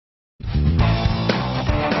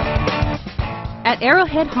At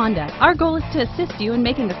Arrowhead Honda, our goal is to assist you in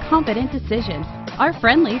making a confident decision. Our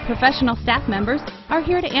friendly, professional staff members are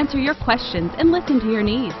here to answer your questions and listen to your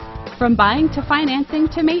needs. From buying to financing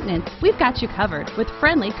to maintenance, we've got you covered with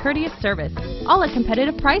friendly, courteous service, all at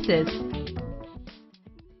competitive prices.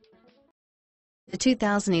 The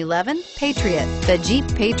 2011 Patriot. The Jeep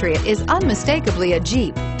Patriot is unmistakably a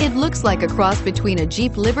Jeep. It looks like a cross between a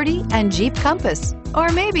Jeep Liberty and Jeep Compass, or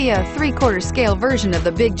maybe a 3/4 scale version of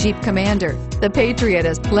the big Jeep Commander. The Patriot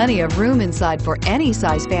has plenty of room inside for any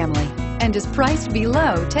size family and is priced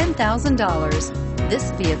below $10,000.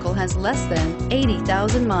 This vehicle has less than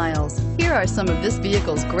 80,000 miles. Here are some of this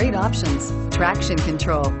vehicle's great options: traction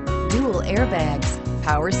control, dual airbags,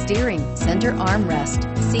 power steering, center armrest,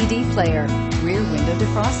 CD player, rear window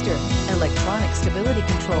defroster, electronic stability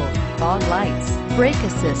control, fog lights, brake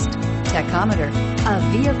assist, tachometer. A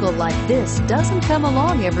vehicle like this doesn't come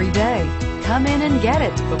along every day. Come in and get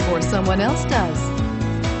it before someone else does.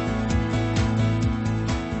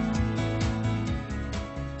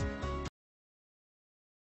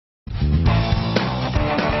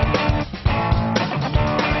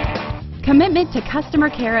 Commitment to customer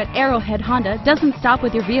care at Arrowhead Honda doesn't stop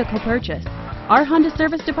with your vehicle purchase. Our Honda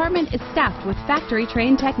service department is staffed with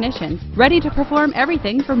factory-trained technicians ready to perform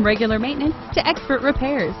everything from regular maintenance to expert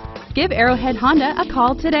repairs. Give Arrowhead Honda a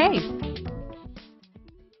call today.